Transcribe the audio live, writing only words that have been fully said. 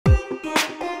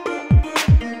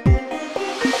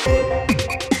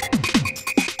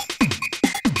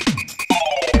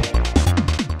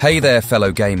Hey there,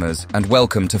 fellow gamers, and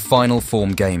welcome to Final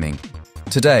Form Gaming.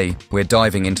 Today, we're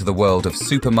diving into the world of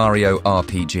Super Mario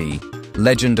RPG,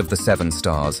 Legend of the Seven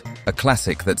Stars, a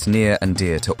classic that's near and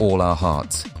dear to all our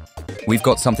hearts. We've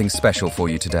got something special for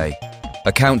you today,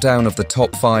 a countdown of the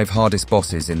top 5 hardest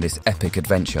bosses in this epic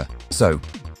adventure. So,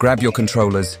 grab your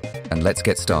controllers and let's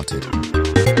get started.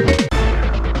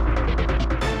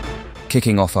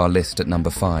 Kicking off our list at number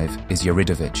 5 is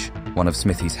Yuridovich, one of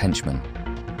Smithy's henchmen.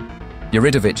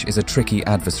 Yuridovich is a tricky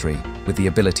adversary with the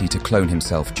ability to clone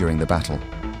himself during the battle.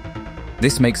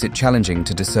 This makes it challenging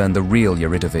to discern the real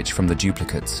Yuridovich from the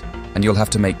duplicates, and you'll have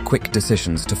to make quick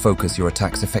decisions to focus your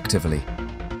attacks effectively.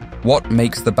 What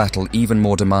makes the battle even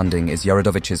more demanding is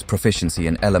Yuridovich's proficiency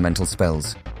in elemental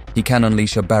spells. He can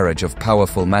unleash a barrage of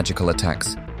powerful magical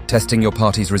attacks, testing your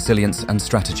party's resilience and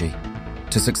strategy.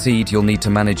 To succeed, you'll need to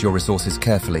manage your resources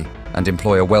carefully and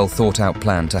employ a well-thought-out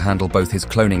plan to handle both his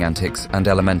cloning antics and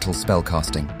elemental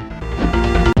spellcasting.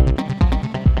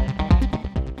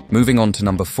 Moving on to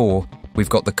number 4, we've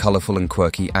got the colourful and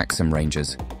quirky Axum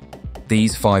Rangers.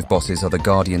 These 5 bosses are the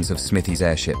guardians of Smithy's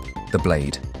airship, the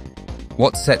Blade.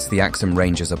 What sets the Axum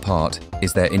Rangers apart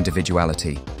is their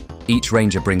individuality. Each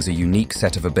ranger brings a unique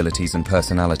set of abilities and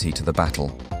personality to the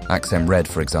battle. Axum Red,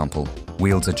 for example,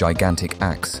 wields a gigantic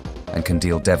axe and can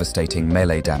deal devastating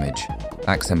melee damage.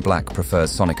 Axum Black prefers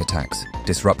sonic attacks,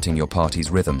 disrupting your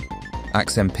party's rhythm.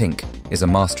 Axum Pink is a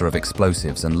master of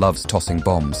explosives and loves tossing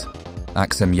bombs.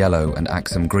 Axum Yellow and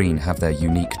Axum Green have their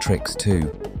unique tricks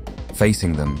too.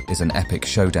 Facing them is an epic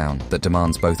showdown that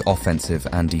demands both offensive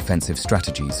and defensive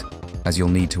strategies, as you'll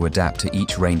need to adapt to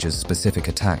each ranger's specific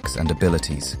attacks and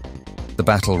abilities. The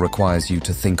battle requires you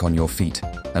to think on your feet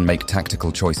and make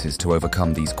tactical choices to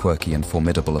overcome these quirky and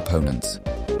formidable opponents.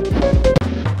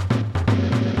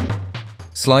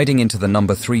 Sliding into the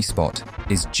number 3 spot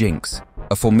is Jinx,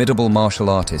 a formidable martial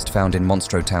artist found in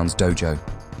Monstro Town's dojo.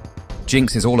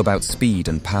 Jinx is all about speed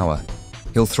and power.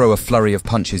 He'll throw a flurry of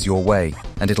punches your way,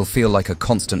 and it'll feel like a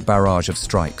constant barrage of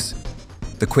strikes.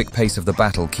 The quick pace of the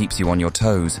battle keeps you on your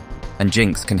toes, and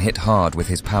Jinx can hit hard with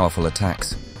his powerful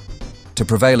attacks. To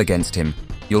prevail against him,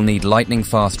 you'll need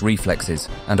lightning-fast reflexes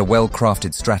and a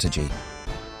well-crafted strategy.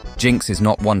 Jinx is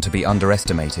not one to be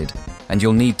underestimated, and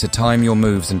you'll need to time your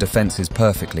moves and defenses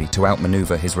perfectly to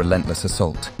outmaneuver his relentless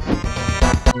assault.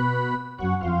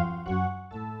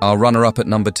 Our runner-up at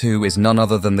number 2 is none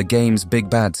other than the game's big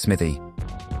bad Smithy.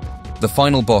 The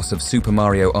final boss of Super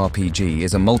Mario RPG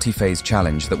is a multi-phase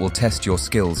challenge that will test your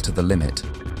skills to the limit.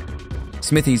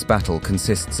 Smithy's battle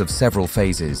consists of several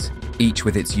phases, each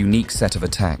with its unique set of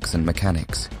attacks and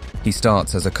mechanics. He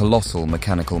starts as a colossal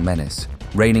mechanical menace,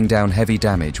 raining down heavy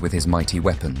damage with his mighty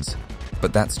weapons.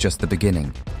 But that's just the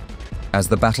beginning. As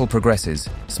the battle progresses,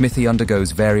 Smithy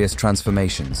undergoes various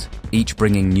transformations, each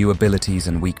bringing new abilities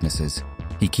and weaknesses.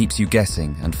 He keeps you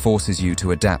guessing and forces you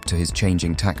to adapt to his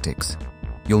changing tactics.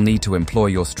 You'll need to employ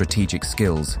your strategic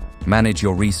skills, manage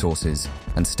your resources,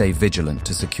 and stay vigilant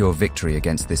to secure victory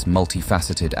against this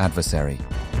multifaceted adversary.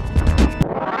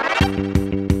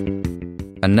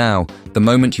 And now, the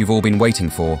moment you've all been waiting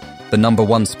for, the number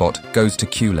 1 spot goes to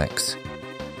Culex.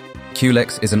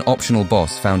 Culex is an optional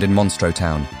boss found in Monstro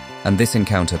Town, and this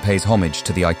encounter pays homage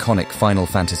to the iconic Final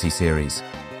Fantasy series.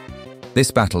 This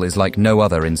battle is like no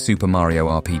other in Super Mario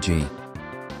RPG.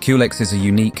 Culex is a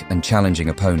unique and challenging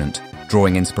opponent,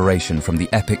 drawing inspiration from the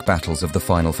epic battles of the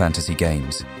Final Fantasy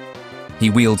games. He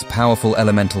wields powerful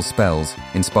elemental spells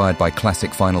inspired by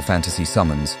classic Final Fantasy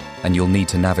summons, and you'll need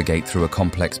to navigate through a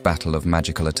complex battle of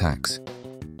magical attacks.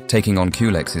 Taking on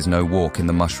Culex is no walk in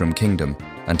the Mushroom Kingdom,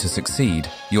 and to succeed,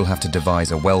 you'll have to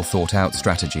devise a well-thought-out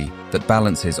strategy that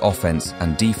balances offense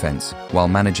and defense while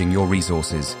managing your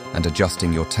resources and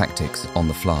adjusting your tactics on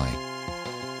the fly.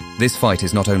 This fight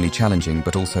is not only challenging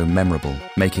but also memorable,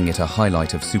 making it a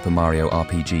highlight of Super Mario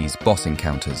RPG's boss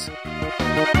encounters.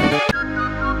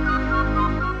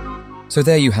 So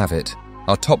there you have it,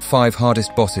 our top 5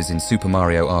 hardest bosses in Super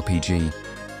Mario RPG.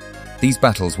 These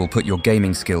battles will put your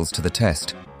gaming skills to the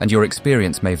test, and your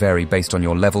experience may vary based on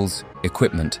your levels,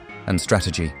 equipment, and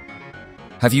strategy.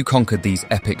 Have you conquered these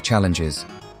epic challenges?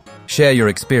 Share your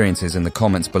experiences in the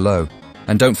comments below,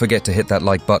 and don't forget to hit that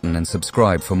like button and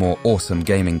subscribe for more awesome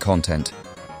gaming content.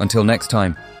 Until next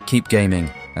time, keep gaming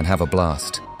and have a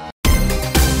blast.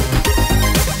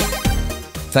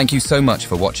 Thank you so much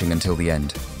for watching until the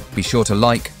end. Be sure to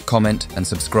like, comment, and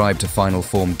subscribe to Final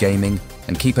Form Gaming,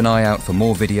 and keep an eye out for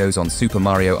more videos on Super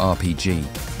Mario RPG.